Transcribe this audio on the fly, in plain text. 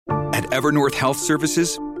At Evernorth Health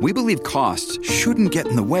Services, we believe costs shouldn't get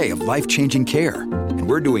in the way of life-changing care, and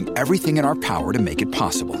we're doing everything in our power to make it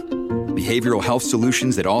possible. Behavioral health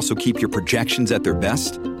solutions that also keep your projections at their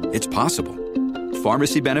best? It's possible.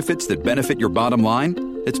 Pharmacy benefits that benefit your bottom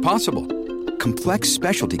line? It's possible. Complex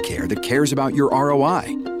specialty care that cares about your ROI?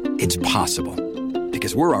 It's possible.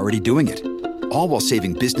 Because we're already doing it. All while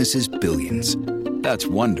saving businesses billions. That's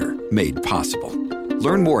Wonder made possible.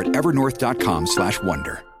 Learn more at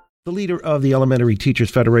evernorth.com/wonder. The leader of the Elementary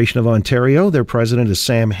Teachers Federation of Ontario, their president is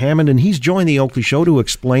Sam Hammond, and he's joined the Oakley Show to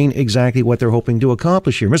explain exactly what they're hoping to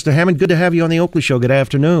accomplish here. Mr. Hammond, good to have you on the Oakley Show. Good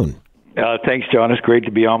afternoon. Thanks, John. It's great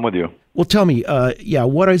to be on with you. Well, tell me,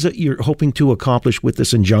 what is it you're hoping to accomplish with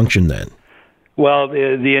this injunction then? Well,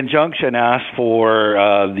 the injunction asks for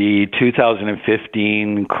the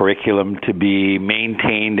 2015 curriculum to be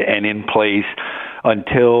maintained and in place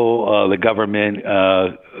until the government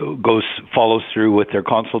follows through with their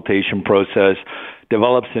consultation process,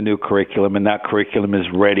 develops a new curriculum, and that curriculum is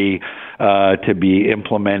ready to be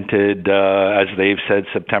implemented, as they've said,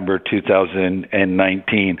 September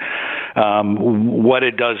 2019. What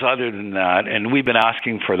it does other than that, and we've been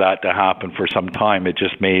asking for that to happen for some time, it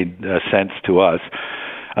just made sense to us.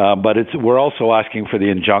 But we're also asking for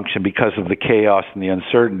the injunction because of the chaos and the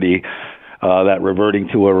uncertainty that reverting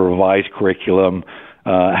to a revised curriculum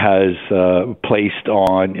has placed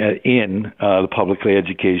in the public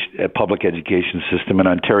education system in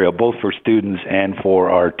Ontario, both for students and for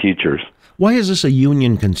our teachers. Why is this a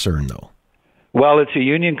union concern, though? Well, it's a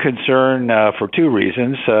union concern for two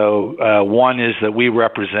reasons. So one is that we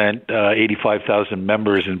represent 85,000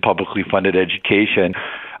 members in publicly funded education,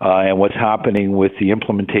 and what's happening with the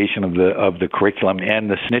implementation of the curriculum and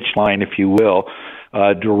the snitch line, if you will,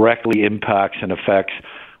 directly impacts and affects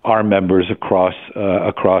our members across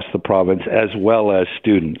the province as well as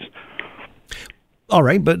students. All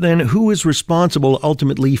right, but then who is responsible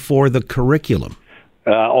ultimately for the curriculum?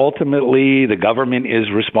 Ultimately, the government is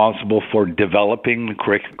responsible for developing the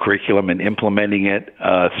curriculum and implementing it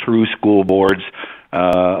through school boards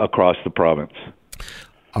across the province.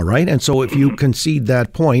 All right, and so if you concede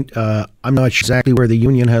that point, I'm not sure exactly where the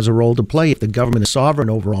union has a role to play. If the government is sovereign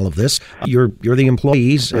over all of this, you're the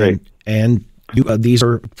employees, right. and these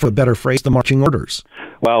are, for a better phrase, the marching orders.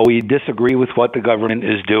 Well, we disagree with what the government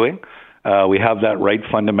is doing. We have that right,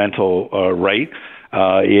 fundamental right.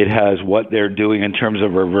 It has what they're doing in terms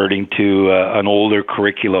of reverting to an older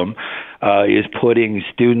curriculum, is putting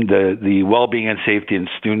the well-being and safety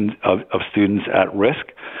of students at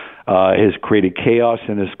risk. Has created chaos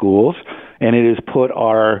in the schools, and it has put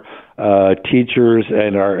our teachers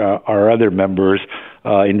and our other members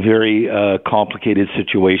in very complicated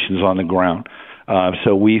situations on the ground.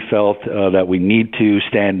 So we felt that we need to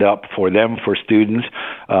stand up for them, for students,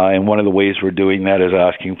 and one of the ways we're doing that is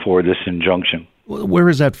asking for this injunction. Where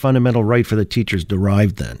is that fundamental right for the teachers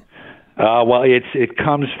derived then? Well, it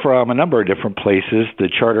comes from a number of different places. The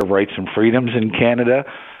Charter of Rights and Freedoms in Canada.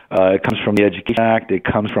 It comes from the Education Act, it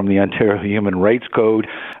comes from the Ontario Human Rights Code,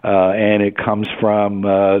 and it comes from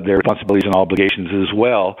their responsibilities and obligations as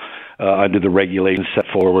well under the regulations set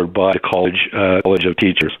forward by the College of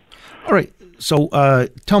Teachers. All right. So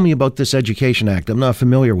tell me about this Education Act. I'm not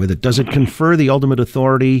familiar with it. Does it confer the ultimate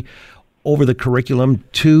authority over the curriculum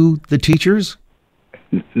to the teachers?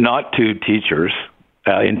 Not to teachers.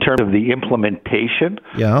 In terms of the implementation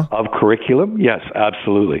of curriculum, yes,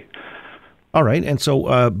 absolutely. All right. And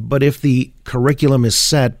so, but if the curriculum is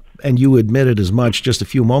set, and you admitted as much just a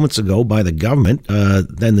few moments ago, by the government,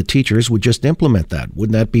 then the teachers would just implement that.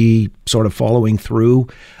 Wouldn't that be sort of following through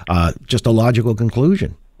just a logical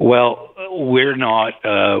conclusion? Well, we're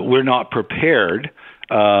not prepared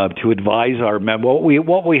to advise our members.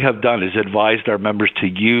 What we have done is advised our members to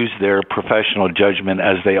use their professional judgment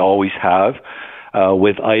as they always have.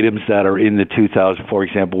 With items that are in the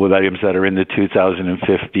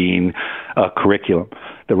 2015 curriculum.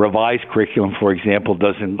 The revised curriculum, for example,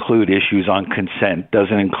 doesn't include issues on consent,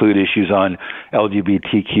 doesn't include issues on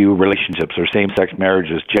LGBTQ relationships or same-sex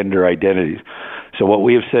marriages, gender identities. So what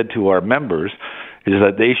we have said to our members is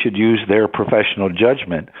that they should use their professional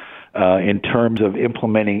judgment in terms of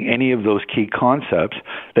implementing any of those key concepts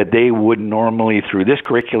that they would normally, through this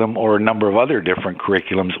curriculum or a number of other different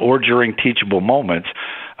curriculums or during teachable moments,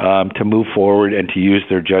 to move forward and to use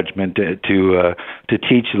their judgment to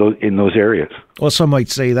teach in those areas. Well, some might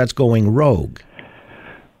say that's going rogue.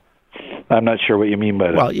 I'm not sure what you mean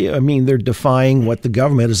by that. Well, I mean, they're defying what the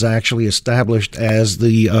government has actually established as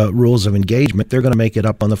the rules of engagement. They're going to make it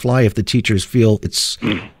up on the fly. If the teachers feel it's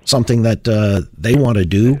something that they want to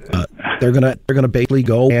do, they're going to basically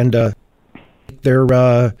go and take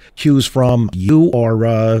their cues from you, or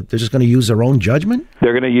they're just going to use their own judgment? They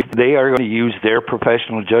are going to use their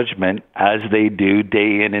professional judgment as they do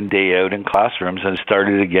day in and day out in classrooms, and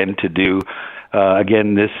started again to do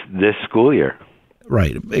again this school year.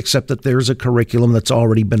 Right, except that there's a curriculum that's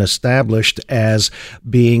already been established as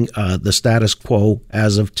being the status quo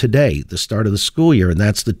as of today, the start of the school year. And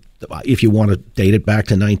that's if you want to date it back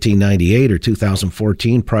to 1998 or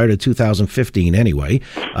 2014, prior to 2015 anyway,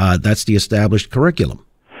 that's the established curriculum.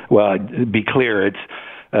 Well, to be clear, it's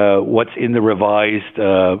what's in the revised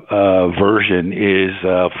version is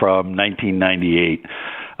from 1998.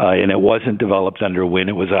 And it wasn't developed under Wynne.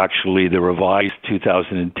 It was actually the revised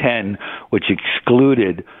 2010, which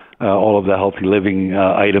excluded all of the healthy living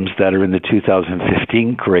items that are in the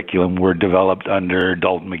 2015 curriculum were developed under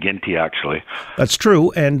Dalton McGuinty, actually. That's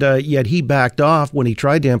true, and yet he backed off when he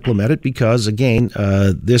tried to implement it because, again,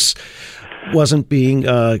 this wasn't being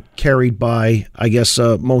carried by, I guess,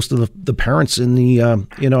 most of the parents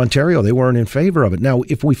in Ontario. They weren't in favor of it. Now,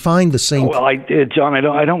 if we find the same, John,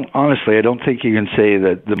 I don't think you can say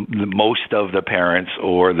that the most of the parents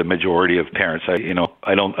or the majority of parents.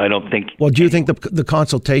 I don't think. Well, do you think the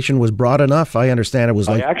consultation was broad enough? I understand it was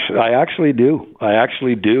like. I actually do.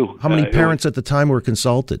 How many parents at the time were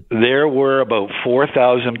consulted? There were about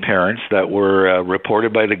 4,000 parents that were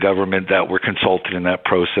reported by the government that were consulted in that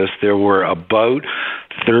process. There were about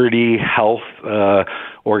 30 health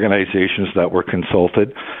organizations that were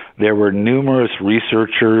consulted. There were numerous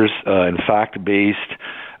researchers and fact-based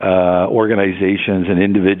organizations and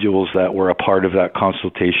individuals that were a part of that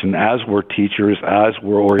consultation, as were teachers, as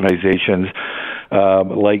were organizations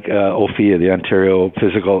like OPHEA, the Ontario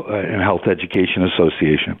Physical and Health Education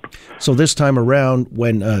Association. So this time around,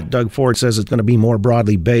 when Doug Ford says it's going to be more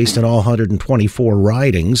broadly based in all 124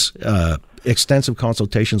 ridings, extensive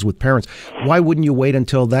consultations with parents, why wouldn't you wait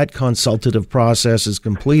until that consultative process is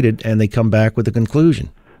completed and they come back with a conclusion?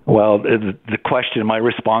 Well, the question, my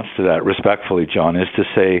response to that, respectfully, John, is to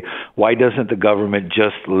say, why doesn't the government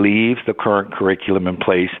just leave the current curriculum in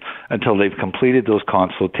place until they've completed those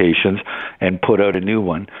consultations and put out a new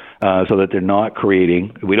one, so that they're not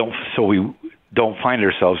creating, we don't find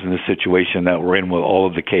ourselves in the situation that we're in with all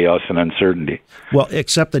of the chaos and uncertainty. Well,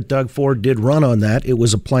 except that Doug Ford did run on that. It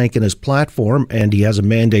was a plank in his platform, and he has a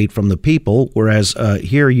mandate from the people, whereas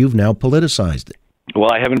here you've now politicized it. Well,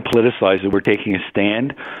 I haven't politicized it. We're taking a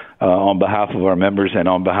stand on behalf of our members and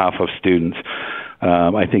on behalf of students.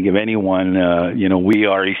 I think if anyone, we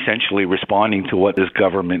are essentially responding to what this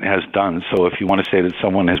government has done. So if you want to say that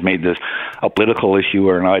someone has made this a political issue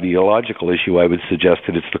or an ideological issue, I would suggest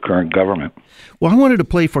that it's the current government. Well, I wanted to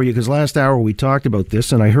play for you because last hour we talked about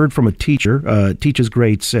this, and I heard from a teacher, teaches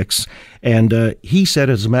grade 6, and he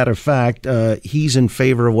said, as a matter of fact, he's in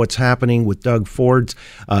favor of what's happening with Doug Ford's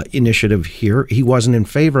initiative here. He wasn't in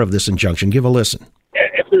favor of this injunction. Give a listen.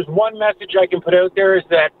 If there's one message I can put out there is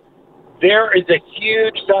that there is a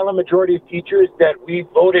huge silent majority of teachers that we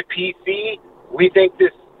voted PC. We think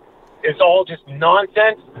this is all just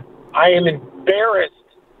nonsense. I am embarrassed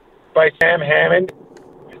by Sam Hammond.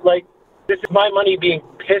 Like, this is my money being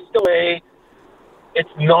pissed away. It's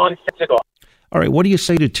nonsensical. All right, what do you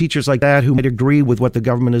say to teachers like that who might agree with what the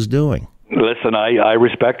government is doing? Listen, I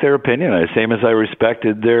respect their opinion, the same as I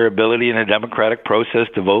respected their ability in a democratic process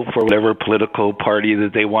to vote for whatever political party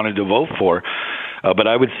that they wanted to vote for. But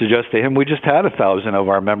I would suggest to him, we just had 1,000 of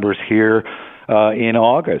our members here in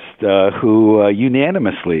August who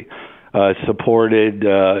unanimously supported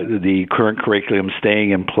the current curriculum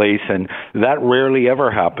staying in place, and that rarely ever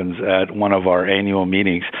happens at one of our annual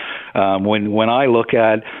meetings. When I look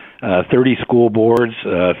at 30 school boards,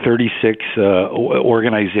 36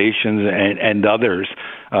 organizations, and others,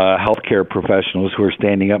 healthcare professionals who are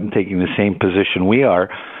standing up and taking the same position we are,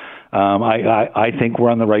 I think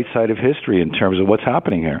we're on the right side of history in terms of what's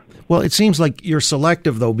happening here. Well, it seems like you're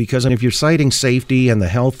selective, though, because if you're citing safety and the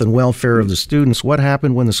health and welfare of the students, what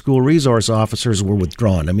happened when the school resource officers were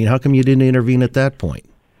withdrawn? I mean, how come you didn't intervene at that point?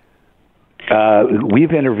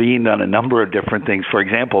 We've intervened on a number of different things. For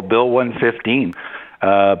example, Bill 115.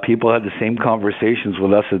 People had the same conversations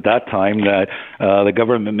with us at that time that the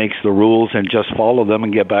government makes the rules and just follow them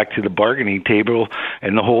and get back to the bargaining table,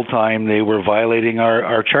 and the whole time they were violating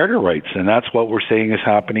our charter rights, and that's what we're saying is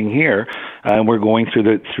happening here, and we're going through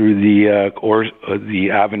the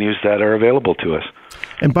avenues that are available to us.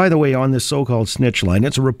 And by the way, on this so-called snitch line,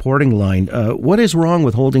 it's a reporting line. What is wrong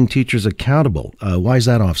with holding teachers accountable? Why is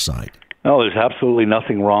that offside? No, there's absolutely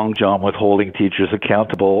nothing wrong, John, with holding teachers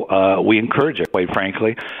accountable. We encourage it, quite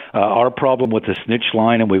frankly. Our problem with the snitch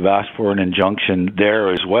line, and we've asked for an injunction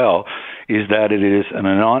there as well, is that it is an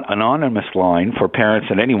anonymous line for parents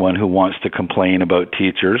and anyone who wants to complain about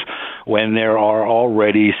teachers when there are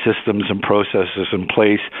already systems and processes in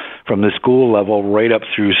place from the school level right up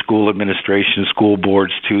through school administration, school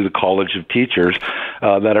boards to the College of Teachers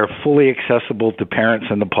that are fully accessible to parents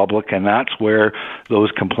and the public, and that's where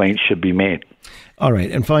those complaints should be made. All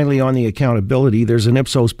right. And finally, on the accountability, there's an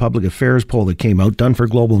Ipsos public affairs poll that came out, done for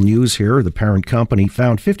Global News here. The parent company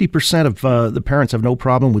found 50% of the parents have no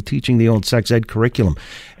problem with teaching the old sex ed curriculum.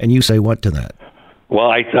 And you say what to that?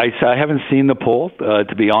 Well, I haven't seen the poll,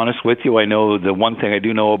 to be honest with you. I know the one thing I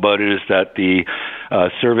do know about it is that the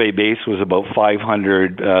survey base was about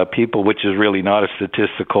 500 people, which is really not a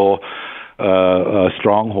statistical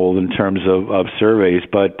stronghold in terms of surveys,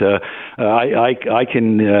 but I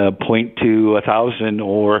can point to 1,000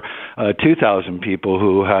 or 2,000 people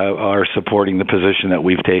who are supporting the position that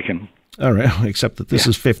we've taken. All right, except that this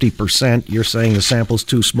is 50%. You're saying the sample's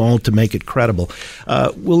too small to make it credible.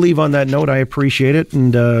 We'll leave on that note. I appreciate it,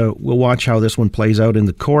 and we'll watch how this one plays out in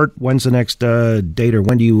the court. When's the next date, or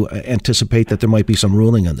when do you anticipate that there might be some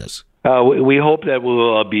ruling on this? We hope that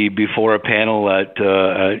we'll be before a panel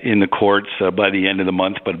in the courts by the end of the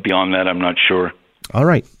month, but beyond that, I'm not sure. All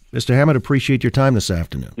right. Mr. Hammond, appreciate your time this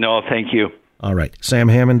afternoon. No, thank you. All right. Sam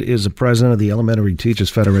Hammond is the president of the Elementary Teachers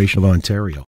Federation of Ontario.